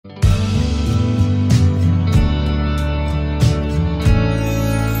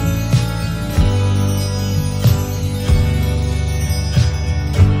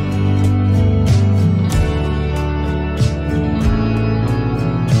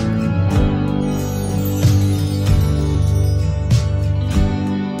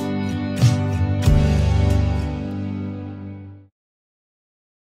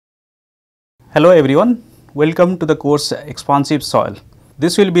Hello everyone, welcome to the course Expansive Soil.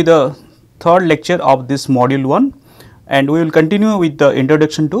 This will be the third lecture of this module 1 and we will continue with the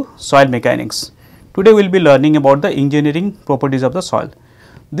introduction to soil mechanics. Today we will be learning about the engineering properties of the soil.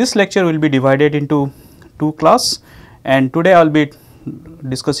 This lecture will be divided into two classes and today I will be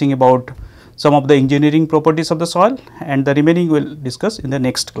discussing about some of the engineering properties of the soil and the remaining we will discuss in the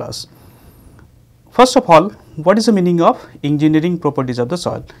next class. First of all, what is the meaning of engineering properties of the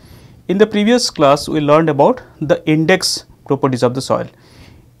soil? In the previous class, we learned about the index properties of the soil.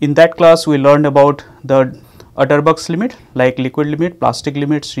 In that class, we learned about the Utterbuck's limit like liquid limit, plastic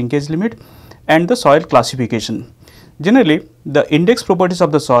limit, shrinkage limit and the soil classification. Generally, the index properties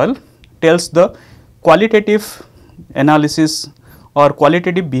of the soil tells the qualitative analysis or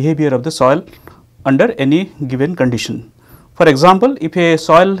qualitative behavior of the soil under any given condition. For example, if a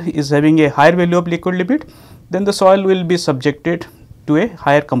soil is having a higher value of liquid limit, then the soil will be subjected to a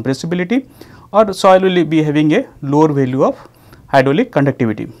higher compressibility or the soil will be having a lower value of hydraulic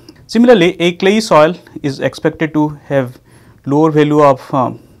conductivity. Similarly, a clayey soil is expected to have lower value of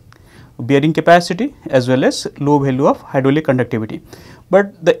bearing capacity as well as low value of hydraulic conductivity.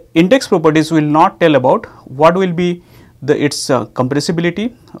 But the index properties will not tell about what will be its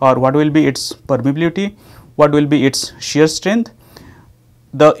compressibility or what will be its permeability, what will be its shear strength.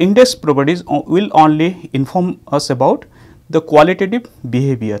 The index properties will only inform us about the qualitative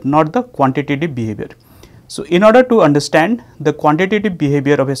behavior, not the quantitative behavior. So, in order to understand the quantitative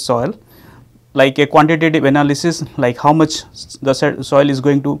behavior of a soil, like a quantitative analysis like how much the soil is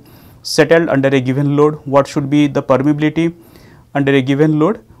going to settle under a given load, what should be the permeability under a given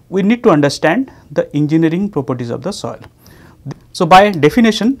load, we need to understand the engineering properties of the soil. So, by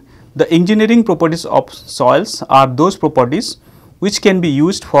definition, the engineering properties of soils are those properties which can be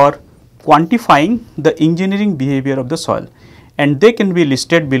used for quantifying the engineering behavior of the soil, and they can be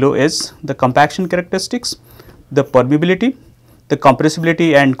listed below as the compaction characteristics, the permeability, the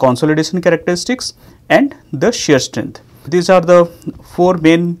compressibility and consolidation characteristics and the shear strength. These are the four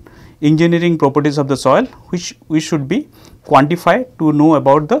main engineering properties of the soil which we should be quantified to know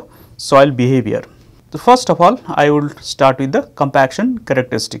about the soil behavior. So, first of all, I will start with the compaction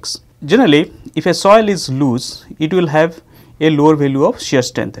characteristics. Generally, if a soil is loose, it will have a lower value of shear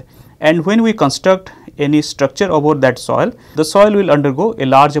strength, and when we construct any structure over that soil, the soil will undergo a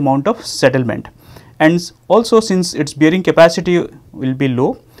large amount of settlement, and also since its bearing capacity will be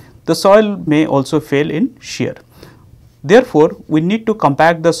low, the soil may also fail in shear. Therefore, we need to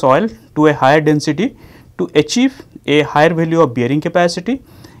compact the soil to a higher density to achieve a higher value of bearing capacity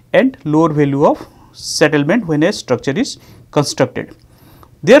and lower value of settlement when a structure is constructed.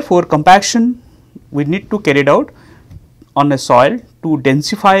 Therefore, compaction we need to carry it out on a soil to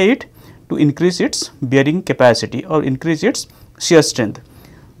densify it to increase its bearing capacity or increase its shear strength.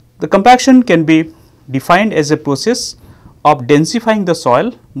 The compaction can be defined as a process of densifying the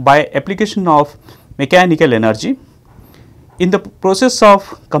soil by application of mechanical energy. In the process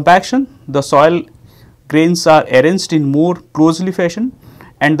of compaction, the soil grains are arranged in more closely fashion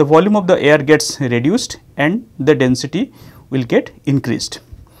and the volume of the air gets reduced and the density will get increased.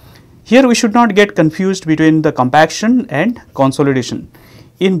 Here we should not get confused between the compaction and consolidation.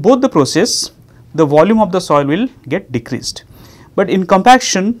 In both the process, the volume of the soil will get decreased, but in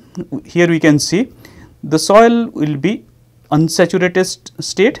compaction, here we can see the soil will be unsaturated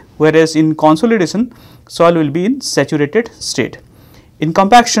state, whereas in consolidation soil will be in saturated state. In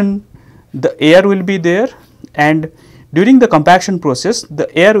compaction, the air will be there, and during the compaction process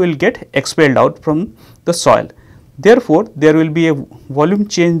the air will get expelled out from the soil. Therefore, there will be a volume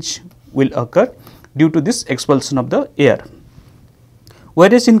change will occur due to this expulsion of the air.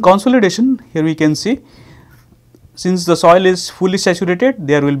 Whereas in consolidation, here we can see since the soil is fully saturated,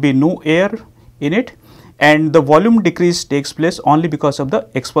 there will be no air in it and the volume decrease takes place only because of the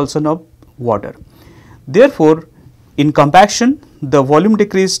expulsion of water. Therefore, in compaction, the volume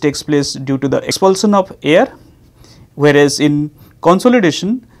decrease takes place due to the expulsion of air, whereas in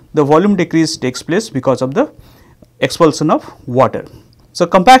consolidation, the volume decrease takes place because of the expulsion of water. So,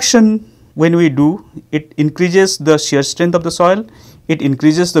 compaction when we do, it increases the shear strength of the soil, it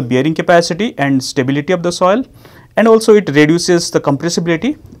increases the bearing capacity and stability of the soil, and also it reduces the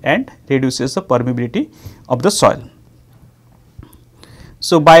compressibility and reduces the permeability of the soil.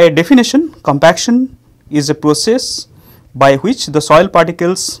 So, by definition, compaction is a process by which the soil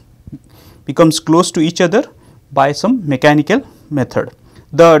particles becomes close to each other by some mechanical method.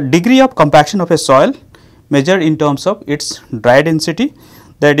 The degree of compaction of a soil measured in terms of its dry density,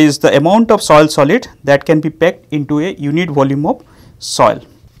 that is the amount of soil solid that can be packed into a unit volume of soil.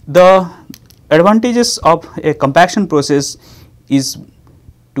 The advantages of a compaction process is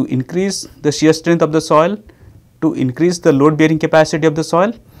to increase the shear strength of the soil, to increase the load bearing capacity of the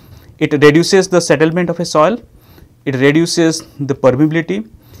soil. It reduces the settlement of a soil, it reduces the permeability,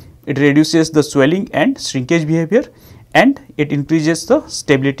 it reduces the swelling and shrinkage behavior, and it increases the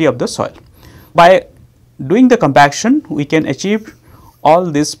stability of the soil. By doing the compaction, we can achieve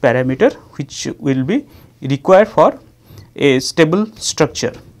all these parameters which will be required for a stable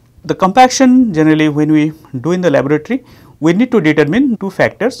structure. The compaction, generally when we do in the laboratory, we need to determine two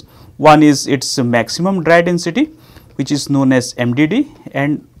factors. One is its maximum dry density, which is known as MDD,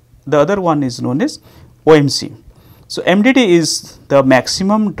 and the other one is known as OMC. So, MDD is the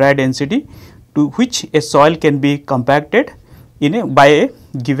maximum dry density to which a soil can be compacted by a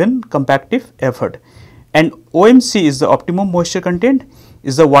given compactive effort, and OMC is the optimum moisture content,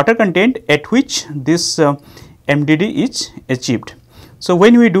 is the water content at which this MDD is achieved. So,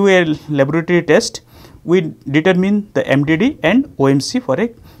 when we do a laboratory test, we determine the MDD and OMC for a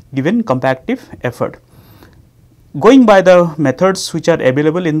given compactive effort. Going by the methods which are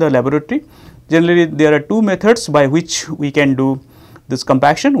available in the laboratory, generally there are two methods by which we can do this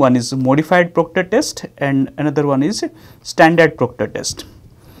compaction. One is modified Proctor test and another one is standard Proctor test.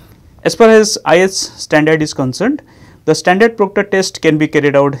 As far as IS standard is concerned, the standard Proctor test can be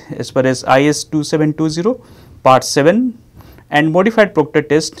carried out as far as IS 2720 part 7, and modified Proctor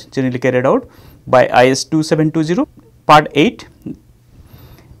test generally carried out by IS 2720 part 8.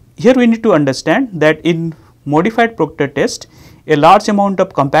 Here we need to understand that in modified Proctor test, a large amount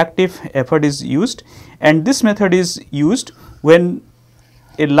of compactive effort is used, and this method is used when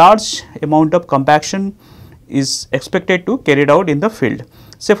a large amount of compaction is expected to carried out in the field.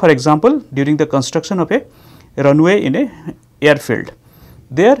 Say for example, during the construction of a runway in a airfield,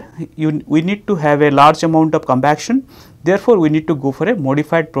 there we need to have a large amount of compaction. Therefore, we need to go for a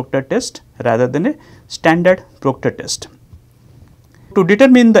modified Proctor test rather than a standard Proctor test. To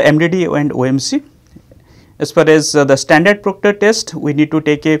determine the MDD and OMC, as far as the standard Proctor test, we need to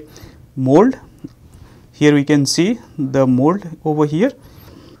take a mold. Here we can see the mold over here.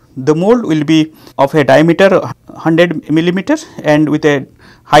 The mold will be of a diameter 100 millimeter and with a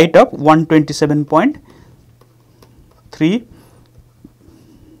height of 127.3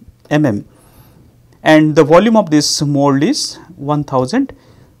 mm, and the volume of this mold is 1000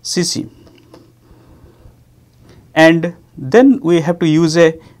 cc. And then we have to use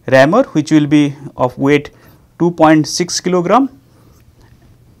a rammer which will be of weight 2.6 kilogram,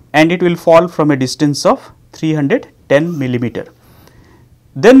 and it will fall from a distance of 310 millimeter.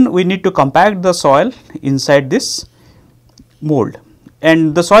 Then we need to compact the soil inside this mold,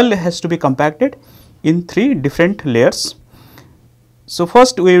 and the soil has to be compacted in 3 different layers. So,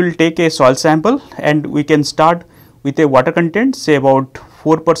 first we will take a soil sample and we can start with a water content, say about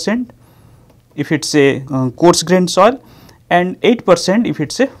 4% if it is a coarse grained soil and 8% if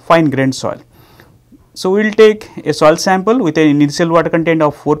it is a fine grained soil. So, we will take a soil sample with an initial water content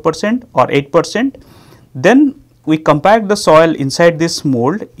of 4% or 8%, then we compact the soil inside this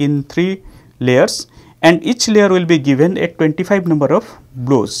mold in 3 layers, and each layer will be given a 25 number of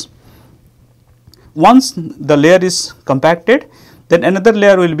blows. Once the layer is compacted, then another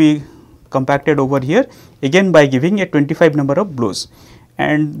layer will be compacted over here again by giving a 25 number of blows,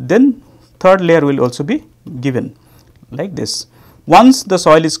 and then third layer will also be given like this. Once the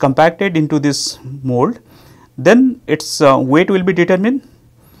soil is compacted into this mold, then its weight will be determined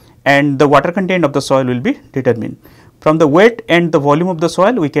and the water content of the soil will be determined. From the weight and the volume of the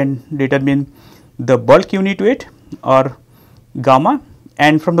soil, we can determine the bulk unit weight or gamma,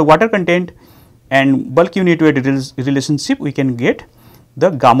 and from the water content and bulk unit weight relationship, we can get the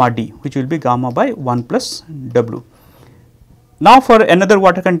gamma D, which will be gamma by 1 plus W. Now, for another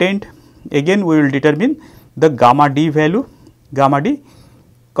water content, again we will determine the gamma D value. Gamma D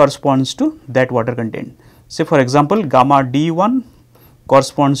corresponds to that water content. Say for example, gamma D1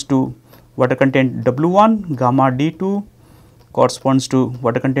 corresponds to water content W1, gamma D2 corresponds to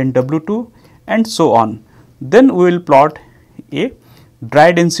water content W2, and so on. Then we will plot a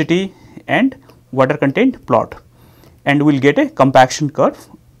dry density and water content plot, and we will get a compaction curve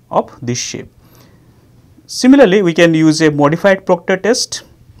of this shape. Similarly, we can use a modified Proctor test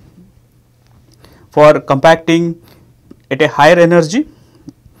for compacting at a higher energy.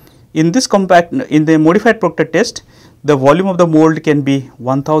 In the modified Proctor test, the volume of the mold can be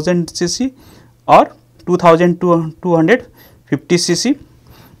 1000 cc or 2250 cc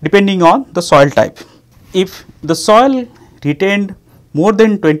depending on the soil type. If the soil retained more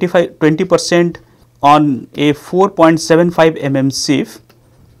than 20% on a 4.75 mm sieve,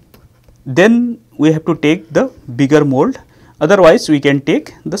 then we have to take the bigger mold, otherwise we can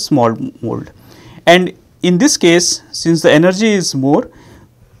take the small mold. And in this case, since the energy is more,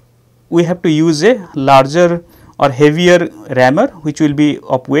 we have to use a larger or heavier rammer, which will be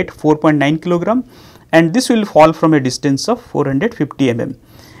of weight 4.9 kilogram, and this will fall from a distance of 450 mm.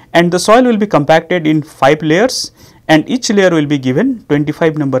 And the soil will be compacted in 5 layers, and each layer will be given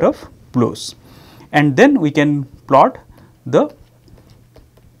 25 number of blows. And then we can plot the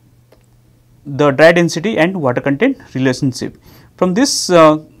dry density and water content relationship. From this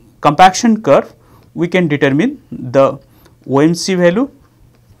compaction curve, we can determine the OMC value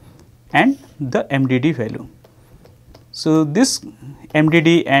and the MDD value. So, this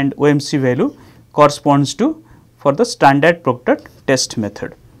MDD and OMC value corresponds to for the standard Proctor test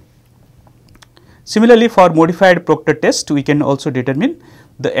method. Similarly, for modified Proctor test, we can also determine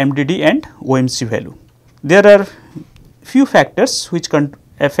the MDD and OMC value. There are few factors which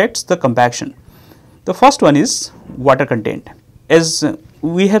affects the compaction. The first one is water content. As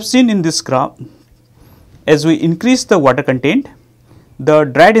we have seen in this graph, as we increase the water content, the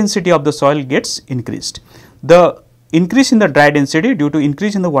dry density of the soil gets increased. The increase in the dry density due to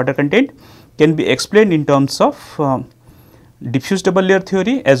increase in the water content can be explained in terms of diffuse double layer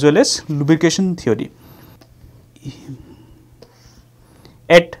theory as well as lubrication theory.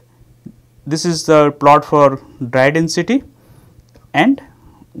 This is the plot for dry density and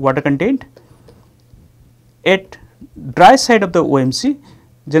water content. At dry side of the OMC,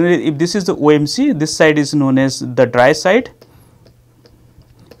 generally if this is the OMC, this side is known as the dry side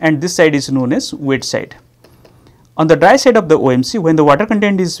and this side is known as wet side. On the dry side of the OMC, when the water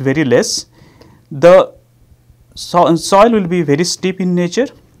content is very less, the soil will be very steep in nature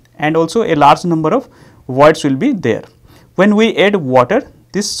and also a large number of voids will be there. When we add water,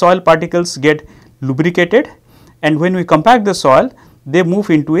 these soil particles get lubricated, and when we compact the soil, they move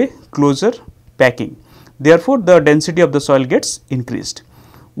into a closer packing. Therefore, the density of the soil gets increased.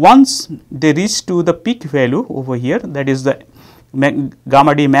 Once they reach to the peak value over here, that is the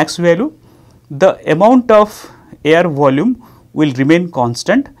gamma D max value, the amount of air volume will remain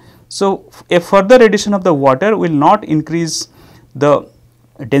constant. So, a further addition of the water will not increase the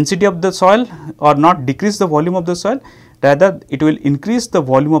density of the soil or not decrease the volume of the soil, rather it will increase the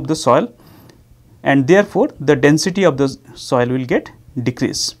volume of the soil, and therefore, the density of the soil will get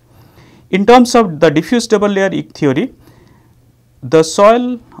decreased. In terms of the diffuse double layer theory, the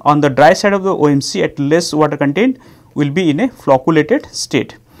soil on the dry side of the OMC at less water content will be in a flocculated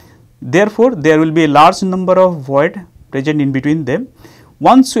state. Therefore, there will be a large number of void present in between them.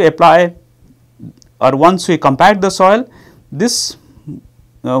 Once we apply or once we compact the soil, this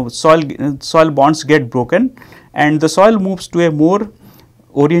soil bonds get broken and the soil moves to a more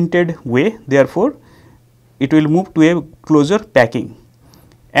oriented way. Therefore, it will move to a closer packing,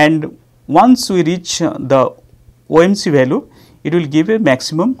 and once we reach the OMC value, it will give a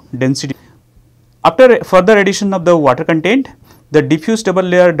maximum density. After further addition of the water content, the diffuse double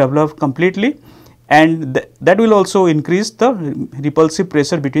layer develops completely, and that will also increase the repulsive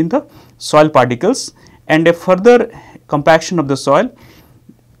pressure between the soil particles, and a further compaction of the soil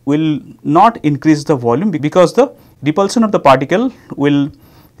will not increase the volume because the repulsion of the particle will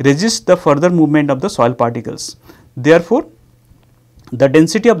resist the further movement of the soil particles. Therefore, the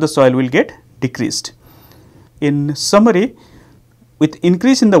density of the soil will get decreased. In summary, with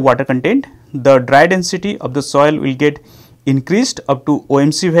increase in the water content, the dry density of the soil will get increased up to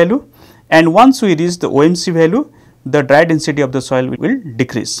OMC value, and once we reach the OMC value, the dry density of the soil will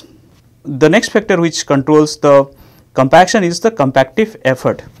decrease. The next factor which controls the compaction is the compactive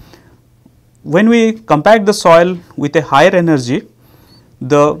effort. When we compact the soil with a higher energy,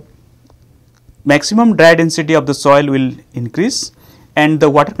 the maximum dry density of the soil will increase and the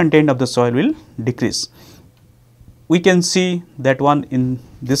water content of the soil will decrease. We can see that one in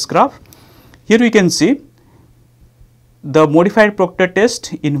this graph. Here we can see the modified Proctor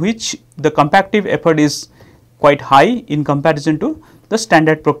test in which the compactive effort is quite high in comparison to the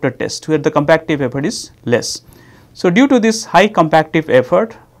standard Proctor test where the compactive effort is less. So, due to this high compactive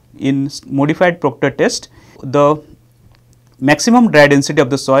effort in modified Proctor test, the maximum dry density of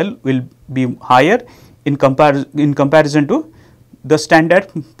the soil will be higher in comparison to the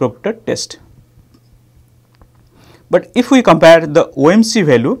standard Proctor test. But if we compare the OMC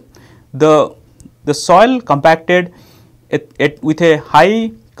value, the soil compacted with a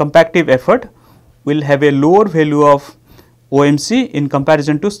high compactive effort will have a lower value of OMC in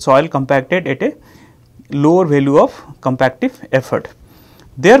comparison to soil compacted at a lower value of compactive effort.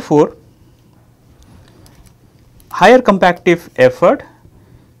 Therefore, higher compactive effort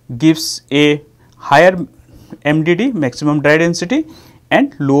gives a higher MDD, maximum dry density,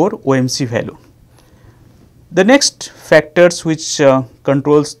 and lower OMC value. The next factors which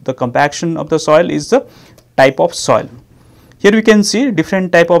controls the compaction of the soil is the type of soil. Here we can see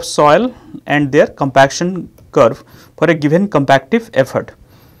different type of soil and their compaction curve for a given compactive effort.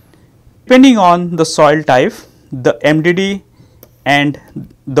 Depending on the soil type, the MDD and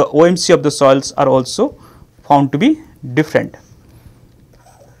the OMC of the soils are also found to be different.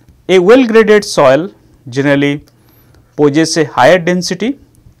 A well graded soil generally possesses a higher density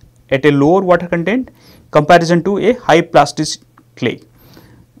at a lower water content comparison to a high plastic clay.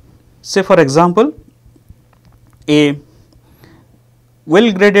 Say for example, a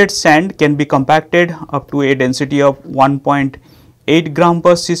well graded sand can be compacted up to a density of 1.8 gram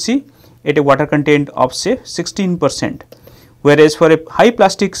per cc at a water content of say 16%, whereas for a high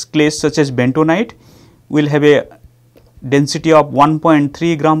plastic clay such as bentonite will have a density of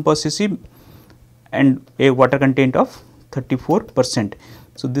 1.3 gram per cc and a water content of 34%.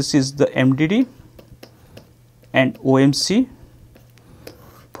 So, this is the MDD and OMC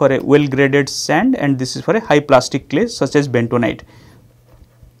for a well graded sand, and this is for a high plastic clay such as bentonite.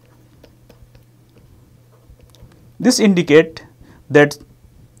 This indicate that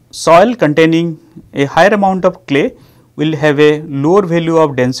soil containing a higher amount of clay will have a lower value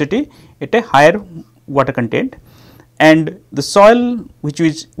of density at a higher water content, and the soil which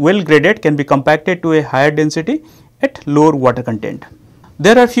is well graded can be compacted to a higher density at lower water content.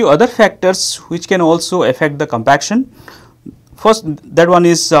 There are few other factors which can also affect the compaction. First, that one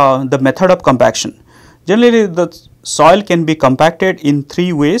is the method of compaction. Generally, the soil can be compacted in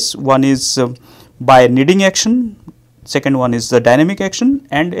three ways. One is by kneading action, second one is the dynamic action,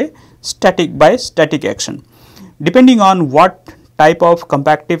 and a static action. Depending on what type of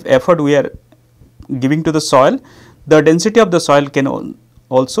compactive effort we are giving to the soil, the density of the soil can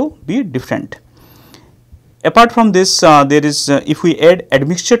also be different. Apart from this, there is if we add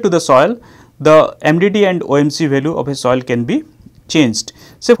admixture to the soil, the MDD and OMC value of a soil can be changed.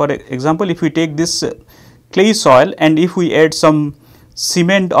 So, for example, if we take this clay soil and if we add some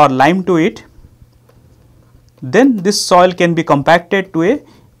cement or lime to it, then this soil can be compacted to a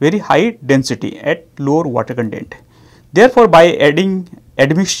very high density at lower water content. Therefore, by adding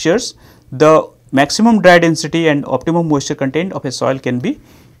admixtures, the maximum dry density and optimum moisture content of a soil can be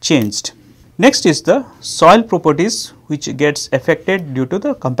changed. Next is the soil properties which gets affected due to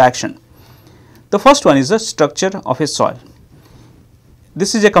the compaction. The first one is the structure of a soil.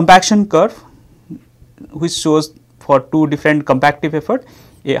 This is a compaction curve which shows for two different compactive effort,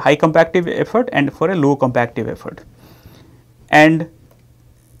 a high compactive effort and for a low compactive effort. And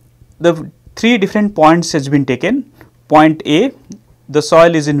the three different points has been taken. Point A, the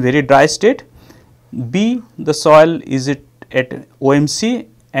soil is in very dry state. B, the soil is at OMC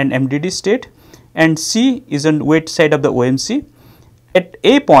and MDD state, and C is on wet side of the OMC. At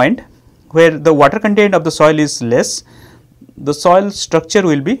A point where the water content of the soil is less, the soil structure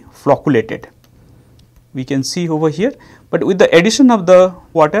will be flocculated. We can see over here, but with the addition of the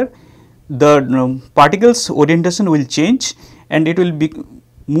water, the particles orientation will change and it will be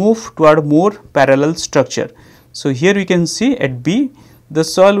move toward more parallel structure. So, here we can see at B, the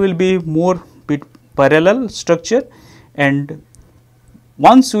soil will be more bit parallel structure, and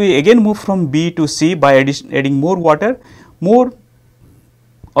once we again move from B to C by adding more water, more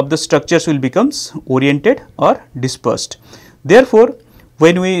of the structures will becomes oriented or dispersed. Therefore,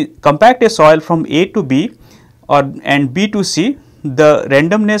 when we compact a soil from A to B and B to C, the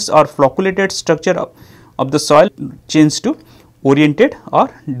randomness or flocculated structure of the soil changes to oriented or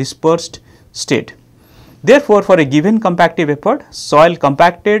dispersed state. Therefore, for a given compactive effort, soil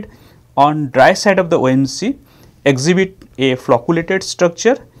compacted on dry side of the OMC exhibit a flocculated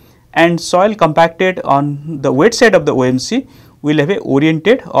structure, and soil compacted on the wet side of the OMC will have a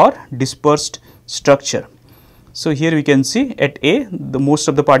oriented or dispersed structure. So, here we can see at A, the most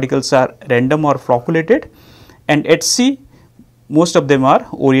of the particles are random or flocculated, and at C, most of them are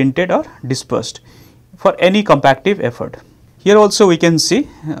oriented or dispersed for any compactive effort. Here also we can see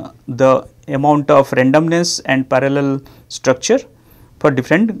the amount of randomness and parallel structure for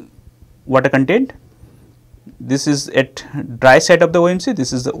different water content. This is at dry side of the OMC,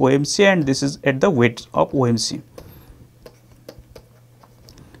 this is the OMC, and this is at the wet of OMC.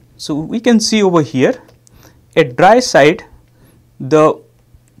 So, we can see over here at dry side the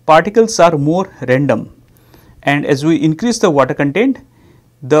particles are more random, and as we increase the water content,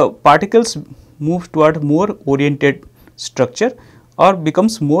 the particles move toward more oriented structure or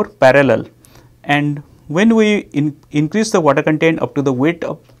becomes more parallel, and when we increase the water content up to the wet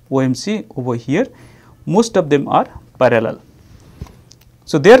of OMC over here, most of them are parallel.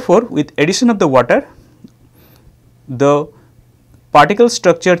 So, therefore, with addition of the water, the particle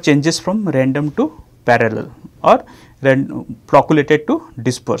structure changes from random to parallel or flocculated to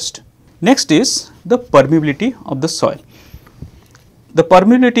dispersed. Next is the permeability of the soil. The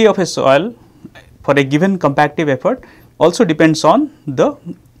permeability of a soil for a given compactive effort also depends on the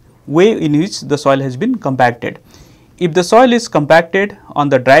way in which the soil has been compacted. If the soil is compacted on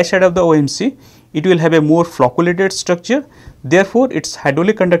the dry side of the OMC, it will have a more flocculated structure, therefore, its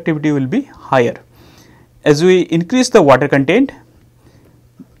hydraulic conductivity will be higher. As we increase the water content,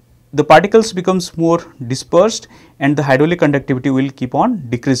 the particles becomes more dispersed and the hydraulic conductivity will keep on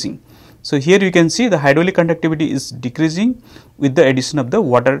decreasing. So, here you can see the hydraulic conductivity is decreasing with the addition of the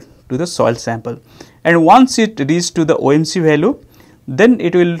water to the soil sample, and once it reaches to the OMC value, then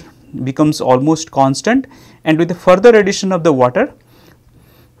it will becomes almost constant, and with the further addition of the water,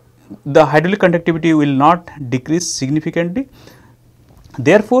 the hydraulic conductivity will not decrease significantly.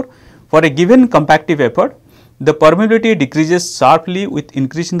 Therefore, for a given compactive effort, the permeability decreases sharply with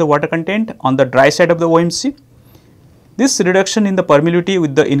increase in the water content on the dry side of the OMC. This reduction in the permeability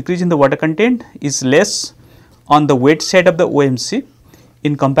with the increase in the water content is less on the wet side of the OMC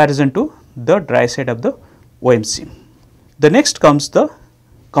in comparison to the dry side of the OMC. The next comes the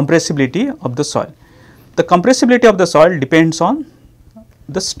compressibility of the soil. The compressibility of the soil depends on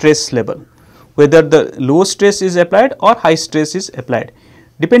the stress level, whether the low stress is applied or high stress is applied.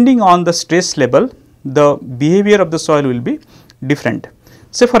 Depending on the stress level, the behavior of the soil will be different.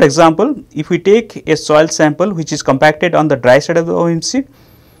 Say for example, if we take a soil sample which is compacted on the dry side of the OMC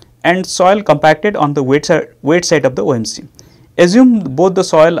and soil compacted on the wet side of the OMC. Assume both the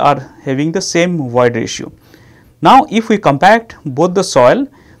soil are having the same void ratio. Now, if we compact both the soil,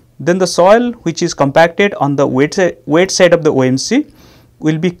 then the soil which is compacted on the wet side of the OMC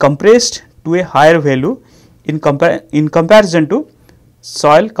will be compressed to a higher value in comparison to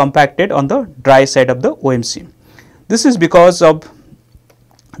soil compacted on the dry side of the OMC. This is because of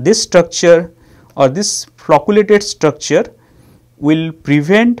this structure or this flocculated structure will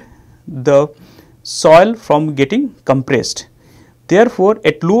prevent the soil from getting compressed. Therefore,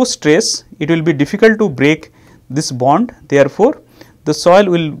 at low stress it will be difficult to break this bond. Therefore, the soil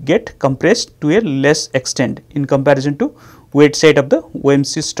will get compressed to a less extent in comparison to wet side of the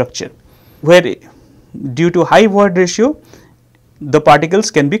OMC structure, where due to high void ratio the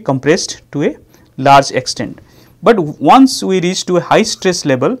particles can be compressed to a large extent. But once we reach to a high stress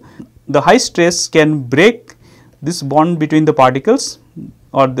level, the high stress can break this bond between the particles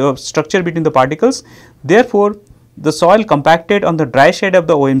or the structure between the particles. Therefore, the soil compacted on the dry side of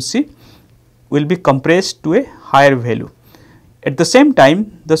the OMC will be compressed to a higher value. At the same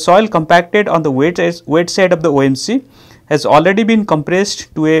time, the soil compacted on the wet side of the OMC has already been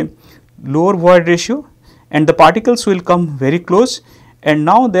compressed to a lower void ratio, and the particles will come very close, and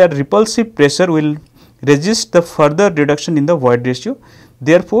now their repulsive pressure will resist the further reduction in the void ratio.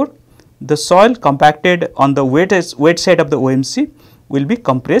 Therefore, the soil compacted on the wet side of the OMC will be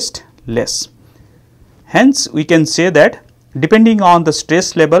compressed less. Hence, we can say that depending on the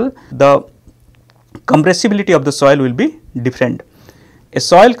stress level, the compressibility of the soil will be different. A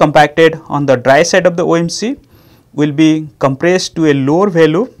soil compacted on the dry side of the OMC will be compressed to a lower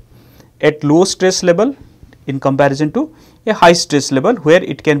value at low stress level in comparison to a high stress level, where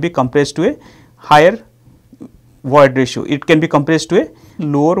it can be compressed to a higher void ratio. It can be compressed to a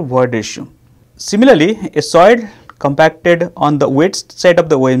lower void ratio. Similarly, a soil compacted on the wet side of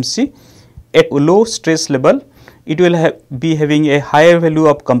the OMC at low stress level, it will be having a higher value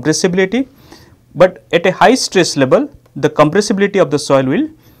of compressibility, but at a high stress level the compressibility of the soil will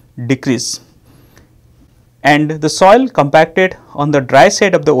decrease, and the soil compacted on the dry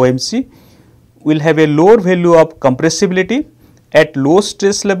side of the OMC will have a lower value of compressibility at low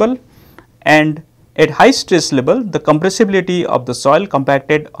stress level, and at high stress level the compressibility of the soil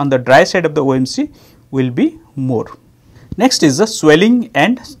compacted on the dry side of the OMC will be more. Next is the swelling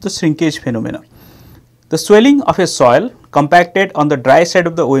and the shrinkage phenomena. The swelling of a soil compacted on the dry side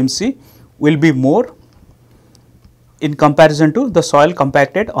of the OMC will be more in comparison to the soil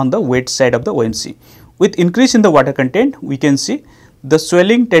compacted on the wet side of the OMC. With increase in the water content, we can see the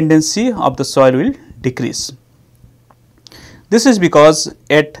swelling tendency of the soil will decrease. This is because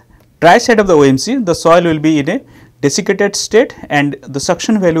at dry side of the OMC, the soil will be in a desiccated state and the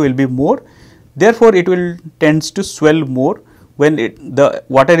suction value will be more. Therefore, it will tends to swell more when the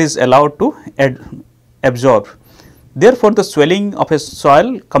water is allowed to absorb. Therefore, the swelling of a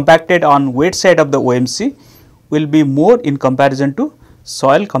soil compacted on wet side of the OMC will be more in comparison to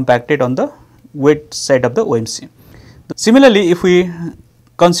soil compacted on the wet side of the OMC. Similarly, if we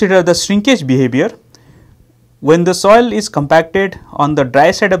consider the shrinkage behavior, when the soil is compacted on the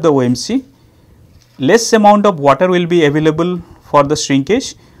dry side of the OMC, less amount of water will be available for the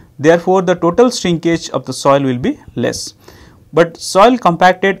shrinkage. Therefore, the total shrinkage of the soil will be less. But soil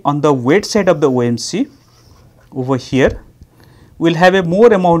compacted on the wet side of the OMC over here will have a more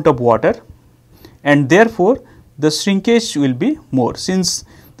amount of water, and therefore the shrinkage will be more. Since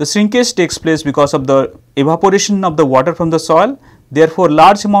the shrinkage takes place because of the evaporation of the water from the soil, therefore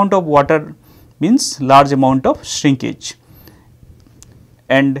large amount of water means large amount of shrinkage,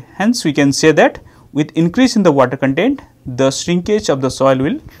 and hence we can say that with increase in the water content, the shrinkage of the soil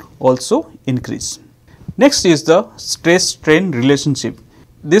will also increase. Next is the stress strain relationship.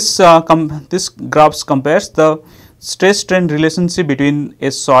 This graphs compares the stress strain relationship between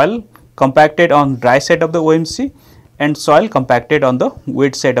a soil compacted on dry side of the OMC and soil compacted on the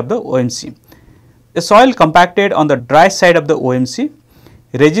wet side of the OMC. A soil compacted on the dry side of the OMC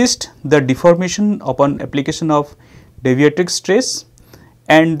resists the deformation upon application of deviatoric stress,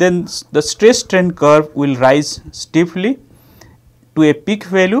 and then the stress strain curve will rise steeply to a peak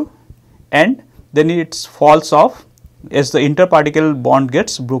value, and then it falls off as the interparticle bond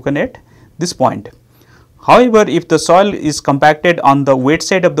gets broken at this point. However, if the soil is compacted on the wet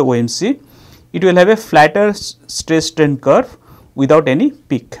side of the OMC, it will have a flatter stress strain curve without any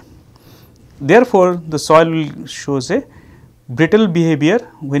peak. Therefore, the soil will shows a brittle behavior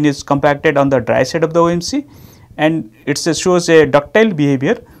when it is compacted on the dry side of the OMC, and it shows a ductile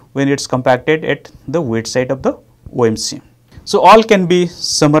behavior when it is compacted at the wet side of the OMC. So, all can be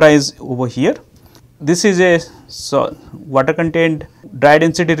summarized over here. This is a water content dry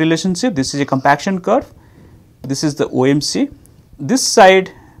density relationship, this is a compaction curve, this is the OMC. This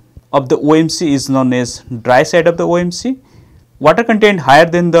side of the OMC is known as dry side of the OMC. Water content higher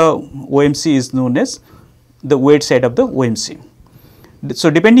than the OMC is known as the wet side of the OMC.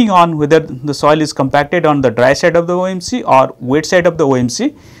 So, depending on whether the soil is compacted on the dry side of the OMC or wet side of the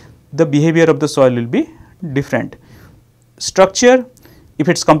OMC, the behavior of the soil will be different. Structure, if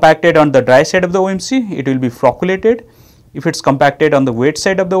it is compacted on the dry side of the OMC, it will be flocculated. If it is compacted on the wet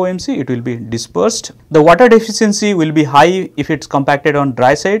side of the OMC, it will be dispersed. The water deficiency will be high if it is compacted on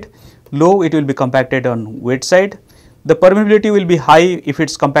dry side, low it will be compacted on wet side. The permeability will be high if it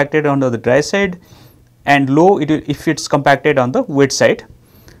is compacted on the dry side, and low if it is compacted on the wet side.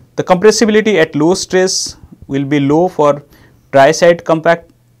 The compressibility at low stress will be low for dry side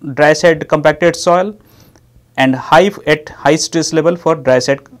compacted soil, and high at high stress level for dry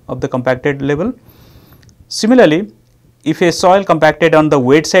side of the compacted level. Similarly, if a soil compacted on the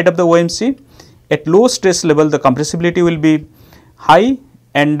wet side of the OMC, at low stress level the compressibility will be high,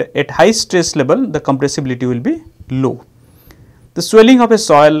 and at high stress level the compressibility will be low. The swelling of a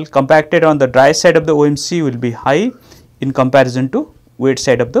soil compacted on the dry side of the OMC will be high in comparison to wet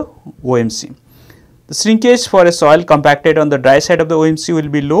side of the OMC. The shrinkage for a soil compacted on the dry side of the OMC will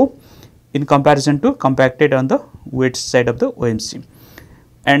be low in comparison to compacted on the wet side of the OMC.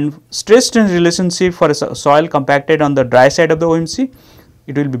 And stress strain relationship for a soil compacted on the dry side of the OMC,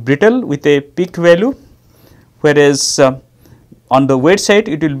 it will be brittle with a peak value, whereas on the wet side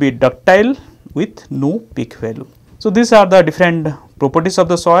it will be ductile with no peak value. So, these are the different properties of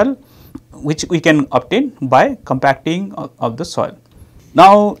the soil which we can obtain by compacting of the soil.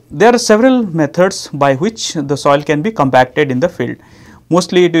 Now, there are several methods by which the soil can be compacted in the field.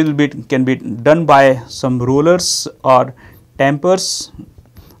 Mostly it can be done by some rollers or dampers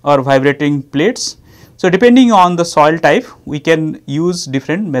or vibrating plates. So, depending on the soil type, we can use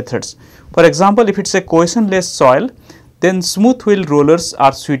different methods. For example, if it is a cohesion-less soil, then smooth wheel rollers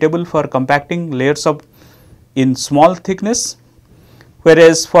are suitable for compacting layers in small thickness,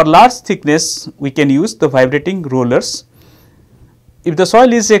 whereas for large thickness we can use the vibrating rollers. If the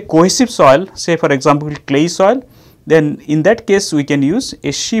soil is a cohesive soil, say for example clay soil, then in that case we can use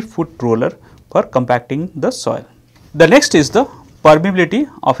a sheep foot roller for compacting the soil. The next is the permeability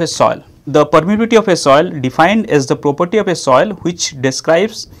of a soil. The permeability of a soil defined as the property of a soil which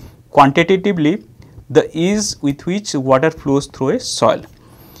describes quantitatively the ease with which water flows through a soil.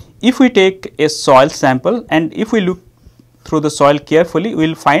 If we take a soil sample and if we look through the soil carefully, we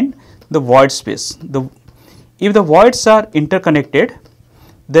will find the void space. If the voids are interconnected,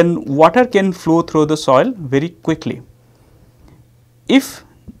 then water can flow through the soil very quickly. If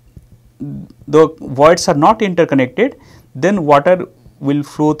the voids are not interconnected, then water will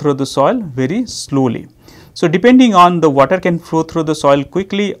flow through the soil very slowly. So, depending on the water can flow through the soil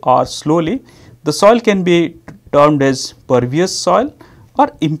quickly or slowly, the soil can be termed as pervious soil or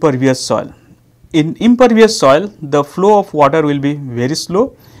impervious soil. In impervious soil, the flow of water will be very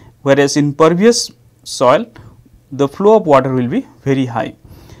slow, whereas in pervious soil, the flow of water will be very high.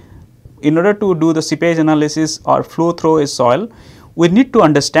 In order to do the seepage analysis or flow through a soil, we need to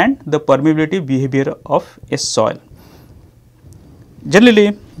understand the permeability behavior of a soil.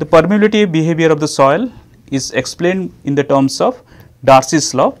 Generally, the permeability behavior of the soil is explained in the terms of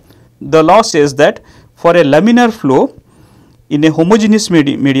Darcy's law. The law says that for a laminar flow, in a homogeneous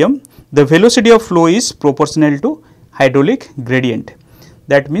medium, the velocity of flow is proportional to hydraulic gradient.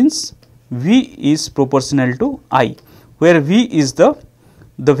 That means V is proportional to I, where V is the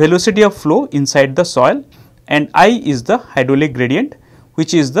velocity of flow inside the soil and I is the hydraulic gradient,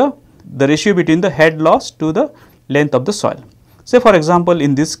 which is the ratio between the head loss to the length of the soil. Say for example,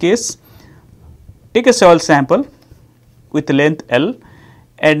 in this case, take a soil sample with length L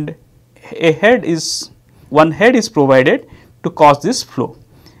and one head is provided to cause this flow,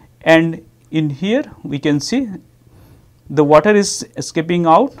 and in here we can see the water is escaping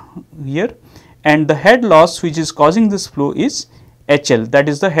out here, and the head loss which is causing this flow is HL, that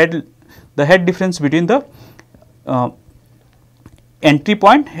is the head difference between the entry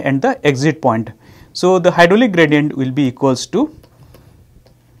point and the exit point. So, the hydraulic gradient will be equals to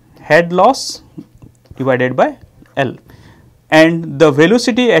head loss divided by L, and the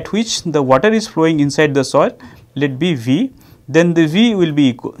velocity at which the water is flowing inside the soil, let be V, then the V will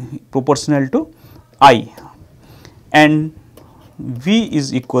be proportional to I, and V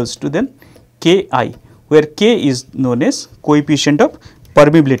is equals to then Ki, where K is known as coefficient of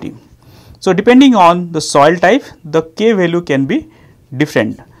permeability. So, depending on the soil type, the K value can be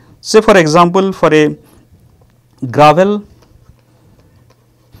different. Say for example, for a gravel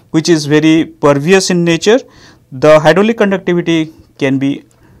which is very pervious in nature, the hydraulic conductivity can be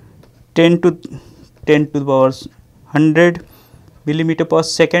 10 to the power 100 millimeter per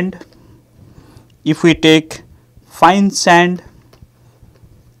second. If we take fine sand,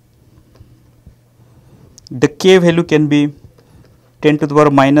 the K value can be 10 to the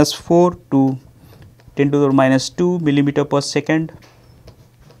power minus 4 to 10 to the power minus 2 millimeter per second.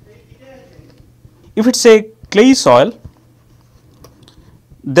 If it is a clay soil,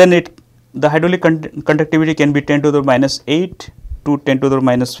 then the hydraulic conductivity can be 10 to the minus 8 to 10 to the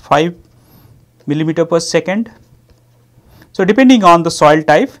minus 5 millimeter per second. So, depending on the soil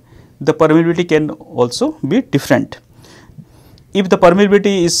type, the permeability can also be different. If the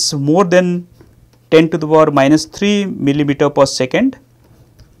permeability is more than 10 to the power minus 3 millimeter per second,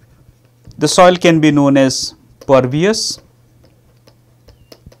 the soil can be known as pervious.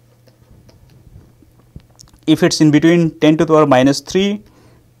 If it is in between 10 to the power minus 3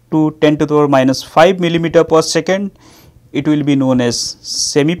 to 10 to the power minus 5 millimeter per second, it will be known as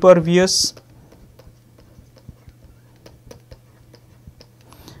semi-pervious,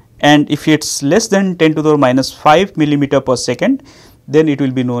 and if it is less than 10 to the power minus 5 millimeter per second, then it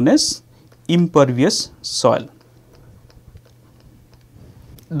will be known as impervious soil.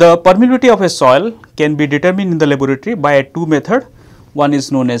 The permeability of a soil can be determined in the laboratory by two methods. One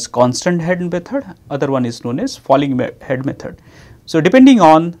is known as constant head method, other one is known as falling head method. So, depending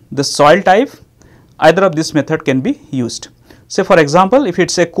on the soil type, either of this method can be used. Say for example, if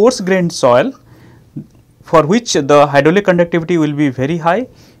it is a coarse grained soil for which the hydraulic conductivity will be very high,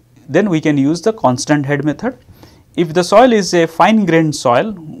 then we can use the constant head method. If the soil is a fine grained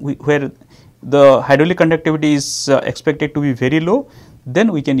soil where the hydraulic conductivity is expected to be very low,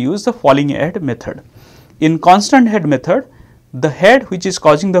 then we can use the falling head method. In constant head method, the head which is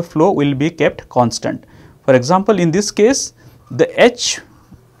causing the flow will be kept constant. For example, in this case, the H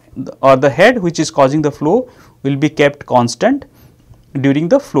or the head which is causing the flow will be kept constant during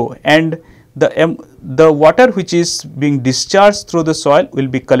the flow, and the water which is being discharged through the soil will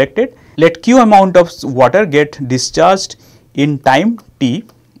be collected. Let Q amount of water get discharged in time T,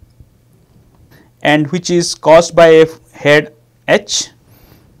 and which is caused by a head H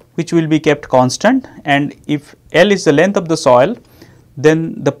which will be kept constant, and if L is the length of the soil,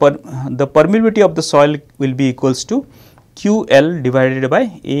 then the permeability of the soil will be equals to QL divided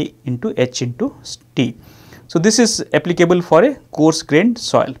by A into H into T. So, this is applicable for a coarse grained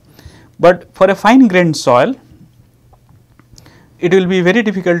soil, but for a fine grained soil, it will be very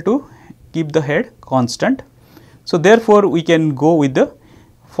difficult to keep the head constant. So, therefore, we can go with the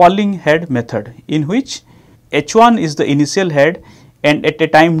falling head method, in which H1 is the initial head, and at a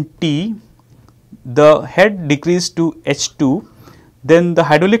time T the head decreased to H2, then the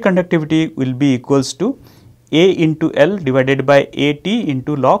hydraulic conductivity will be equals to A into L divided by AT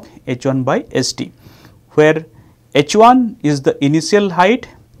into log H1 by ST, where H1 is the initial height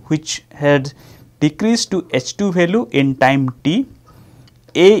which had decreased to H2 value in time T,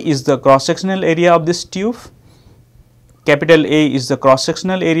 A is the cross sectional area of this tube, capital A is the cross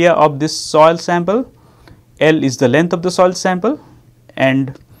sectional area of this soil sample, L is the length of the soil sample,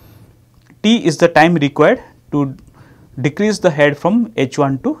 and T is the time required to decrease the head from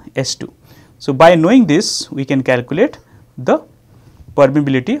H1 to S2. So, by knowing this, we can calculate the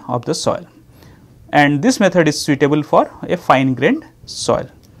permeability of the soil, and this method is suitable for a fine grained soil.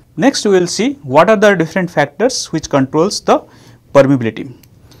 Next, we will see what are the different factors which controls the permeability.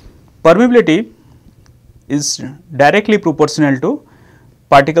 Permeability is directly proportional to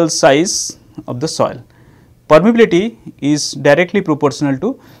particle size of the soil. Permeability is directly proportional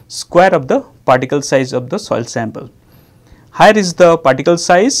to square of the particle size of the soil sample. Higher is the particle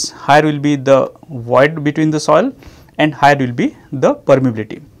size, higher will be the void between the soil and higher will be the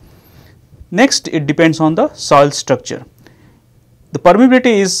permeability. Next, it depends on the soil structure. The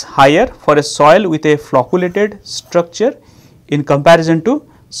permeability is higher for a soil with a flocculated structure in comparison to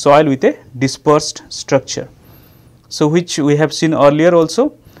soil with a dispersed structure. So, which we have seen earlier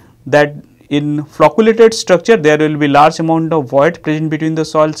also, that in flocculated structure there will be large amount of void present between the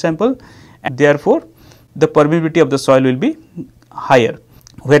soil sample, and therefore, the permeability of the soil will be higher,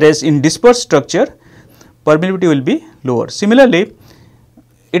 whereas in dispersed structure permeability will be lower. Similarly,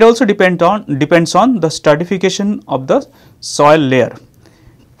 it also depends on the stratification of the soil layer.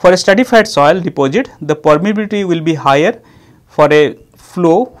 For a stratified soil deposit, the permeability will be higher for a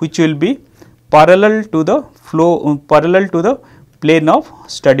flow which will be parallel to the plane of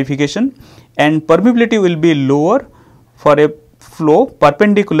stratification, and permeability will be lower for a flow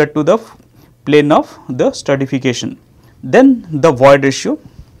perpendicular to the plane of the stratification. Then the void ratio.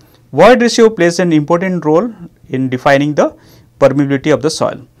 Void ratio plays an important role in defining the permeability of the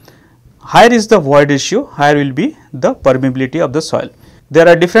soil. Higher is the void ratio, higher will be the permeability of the soil. There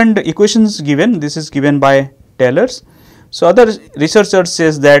are different equations given, this is given by Taylor's. So, other researchers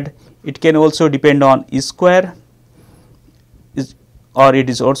says that it can also depend on E square, or it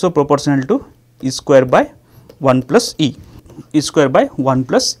is also proportional to E square by 1 plus E, E square by 1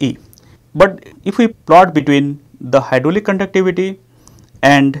 plus E. But if we plot between the hydraulic conductivity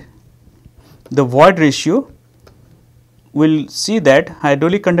and the void ratio, we will see that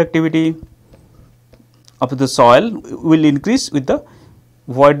hydraulic conductivity of the soil will increase with the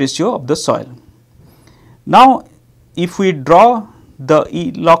void ratio of the soil. Now, if we draw the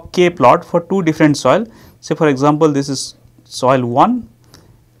E log K plot for two different soil, say for example, this is soil 1,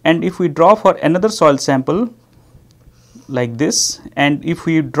 and if we draw for another soil sample like this, and if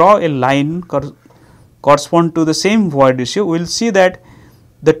we draw a line correspond to the same void ratio, we will see that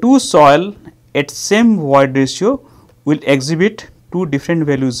the two soil at same void ratio will exhibit two different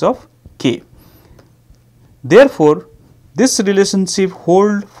values of K. Therefore, this relationship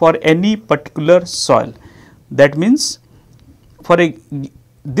hold for any particular soil. That means, for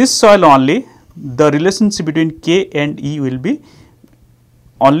this soil only, the relationship between K and E will be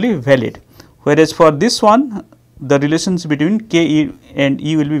only valid, whereas for this one the relationship between K and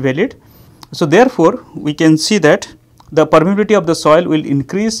E will be valid. So, therefore, we can see that the permeability of the soil will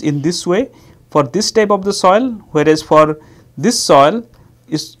increase in this way for this type of the soil, whereas for this soil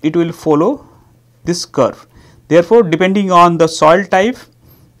it will follow this curve. Therefore, depending on the soil type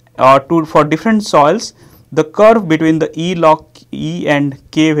for different soils, the curve between the E log E and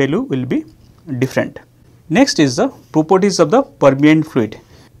K value will be different. Next is the properties of the permeant fluid.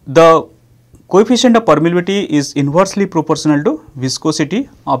 The coefficient of permeability is inversely proportional to viscosity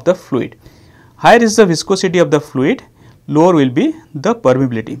of the fluid. Higher is the viscosity of the fluid, lower will be the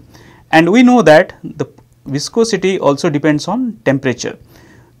permeability. And we know that the viscosity also depends on temperature.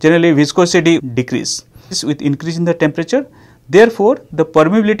 Generally, viscosity decrease with increase in the temperature. Therefore, the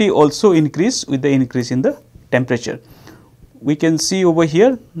permeability also increase with the increase in the temperature. We can see over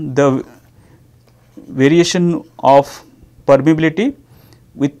here the variation of permeability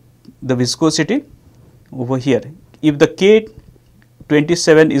with the viscosity over here. If the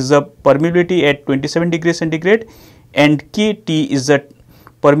K27 is the permeability at 27 degrees centigrade and KT is the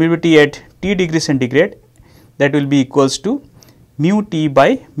permeability at T degree centigrade, that will be equals to mu T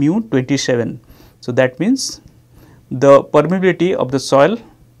by mu 27. So, that means the permeability of the soil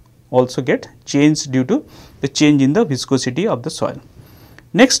also get changed due to the change in the viscosity of the soil.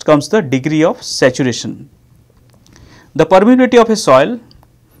 Next comes the degree of saturation. The permeability of a soil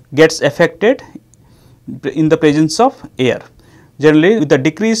gets affected in the presence of air. Generally, with the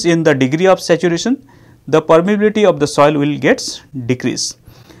decrease in the degree of saturation, the permeability of the soil will get decreased.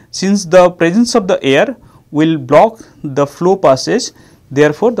 Since the presence of the air will block the flow passage,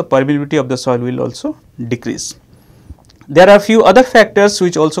 therefore, the permeability of the soil will also decrease. There are few other factors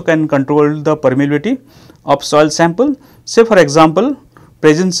which also can control the permeability of soil sample. Say for example,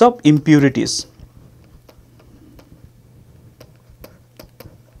 presence of impurities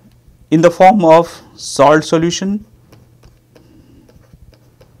in the form of salt solution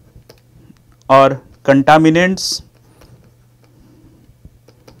or contaminants.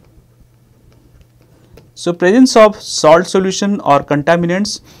 So, presence of salt solution or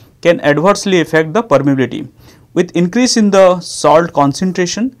contaminants can adversely affect the permeability. With increase in the salt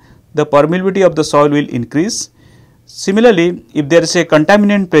concentration, the permeability of the soil will increase. Similarly, if there is a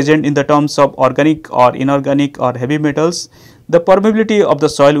contaminant present in the terms of organic or inorganic or heavy metals, the permeability of the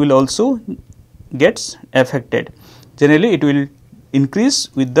soil will also gets affected. Generally, it will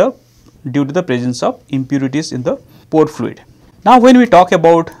increase with the due to the presence of impurities in the pore fluid. Now, when we talk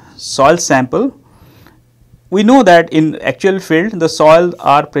about soil sample, we know that in actual field the soil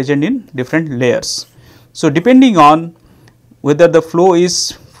are present in different layers. So, depending on whether the flow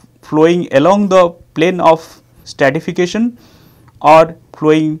is flowing along the plane of stratification or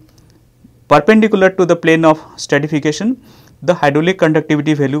flowing perpendicular to the plane of stratification, the hydraulic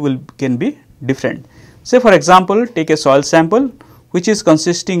conductivity value can be different. Say for example, take a soil sample which is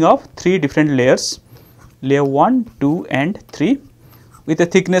consisting of 3 different layers, layer 1, 2 and 3, with a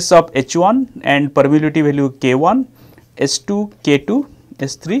thickness of H1 and permeability value K1, S2, K2,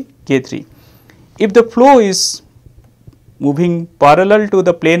 S3, K3. If the flow is moving parallel to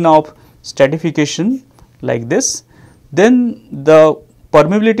the plane of stratification like this, then the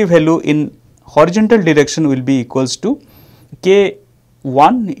permeability value in horizontal direction will be equals to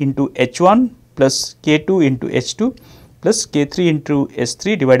K1 into H1 plus K2 into H2 plus K3 into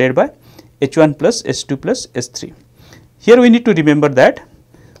S3 divided by H1 plus S2 plus S3. Here we need to remember that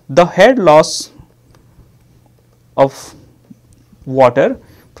the head loss of water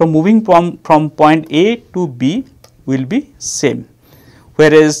from moving from point A to B will be same,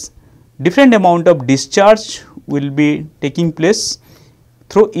 whereas different amount of discharge will be taking place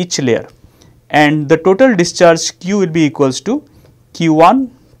through each layer, and the total discharge Q will be equals to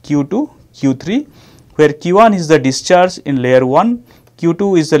Q1, Q2, Q3, where Q1 is the discharge in layer 1,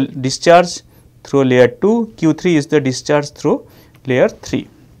 Q2 is the discharge through layer 2, Q3 is the discharge through layer 3.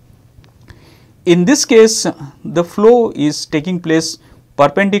 In this case, the flow is taking place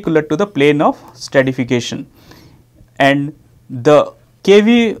perpendicular to the plane of stratification, and the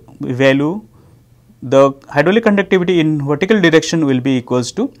kV value, the hydraulic conductivity in vertical direction will be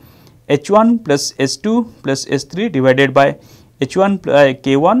equals to H1 plus S2 plus S3 divided by H1 by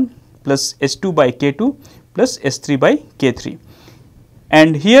K1 plus S2 by K2 plus S3 by K3.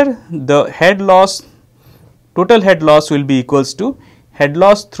 And here the head loss, total head loss will be equals to head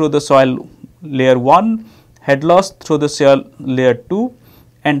loss through the soil layer 1, head loss through the soil layer 2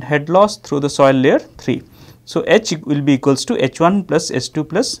 and head loss through the soil layer 3. So, H will be equals to H1 plus S2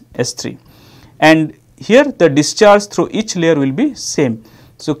 plus S3, and here the discharge through each layer will be same.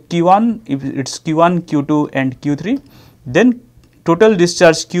 So, Q1, if it is Q1, Q2 and Q3, then total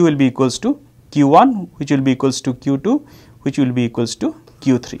discharge Q will be equals to Q1, which will be equals to Q2, which will be equals to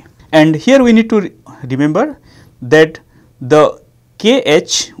Q3. And here we need to remember that the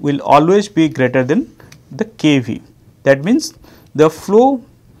KH will always be greater than the KV. That means the flow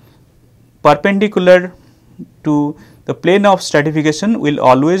perpendicular to the plane of stratification will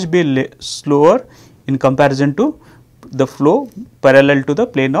always be slower in comparison to the flow parallel to the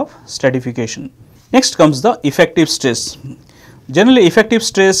plane of stratification. Next comes the effective stress. Generally, effective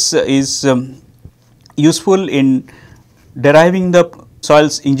stress is useful in deriving the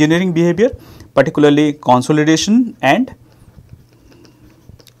soil's engineering behavior, particularly consolidation and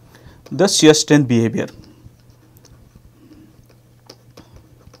the shear strength behavior.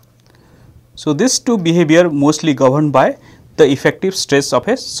 So, these two behavior mostly governed by the effective stress of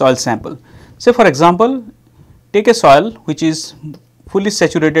a soil sample. Say for example, take a soil which is fully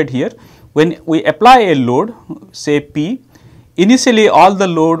saturated here. When we apply a load, say P, initially all the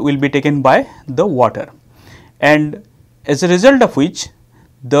load will be taken by the water, and as a result of which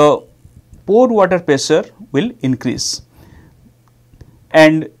the pore water pressure will increase,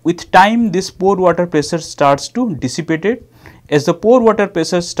 and with time this pore water pressure starts to dissipate. As the pore water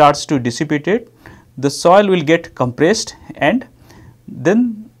pressure starts to dissipate, the soil will get compressed and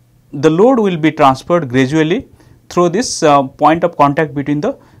then the load will be transferred gradually through this point of contact between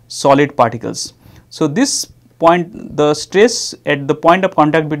the solid particles. So, this point, the stress at the point of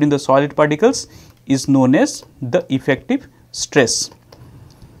contact between the solid particles is known as the effective stress.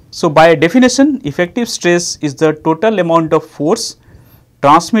 So, by definition, effective stress is the total amount of force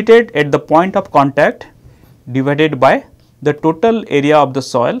transmitted at the point of contact divided by the total area of the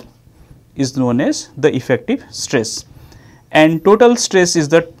soil is known as the effective stress, and total stress is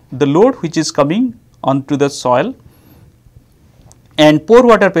the load which is coming onto the soil, and pore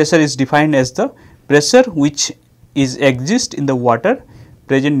water pressure is defined as the pressure which is exist in the water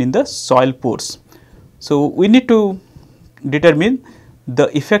present in the soil pores. So, we need to determine the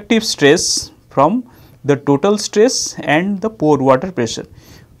effective stress from the total stress and the pore water pressure.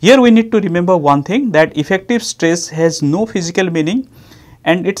 Here we need to remember one thing, that effective stress has no physical meaning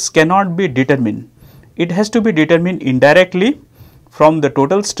and it cannot be determined. It has to be determined indirectly from the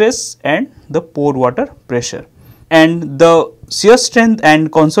total stress and the pore water pressure. and the shear strength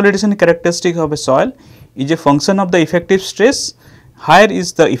and consolidation characteristic of a soil is a function of the effective stress. Higher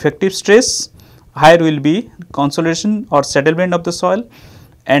is the effective stress, higher will be consolidation or settlement of the soil,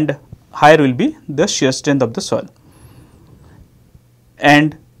 and higher will be the shear strength of the soil.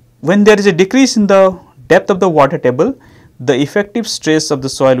 And when there is a decrease in the depth of the water table, the effective stress of the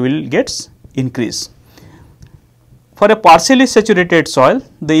soil will gets increased. For a partially saturated soil,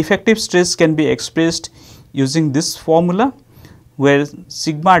 the effective stress can be expressed using this formula, where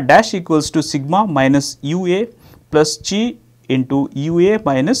sigma dash equals to sigma minus UA plus Chi into UA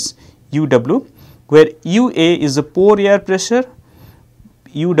minus UW, where UA is a pore air pressure,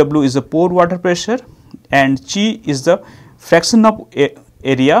 UW is a pore water pressure, and Chi is the fraction of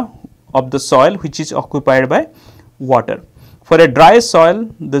area of the soil which is occupied by water. For a dry soil,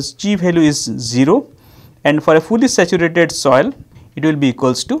 the Chi value is 0, and for a fully saturated soil, it will be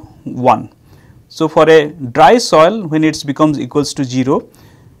equals to 1. So, for a dry soil, when it becomes equals to 0,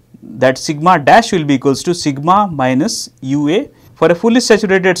 that sigma dash will be equals to sigma minus UA. For a fully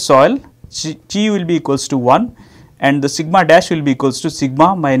saturated soil, Chi will be equals to 1, and the sigma dash will be equals to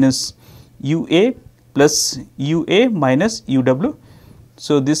sigma minus UA plus UA minus UW.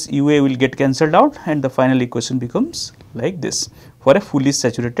 So, this UA will get cancelled out, and the final equation becomes like this for a fully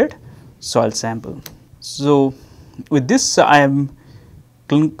saturated soil sample. So, with this I am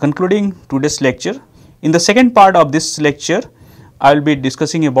concluding today's lecture. In the second part of this lecture, I will be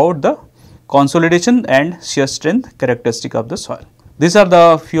discussing about the consolidation and shear strength characteristic of the soil. These are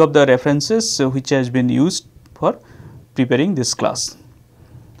the few of the references which has been used for preparing this class,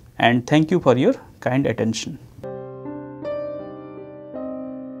 and thank you for your kind attention.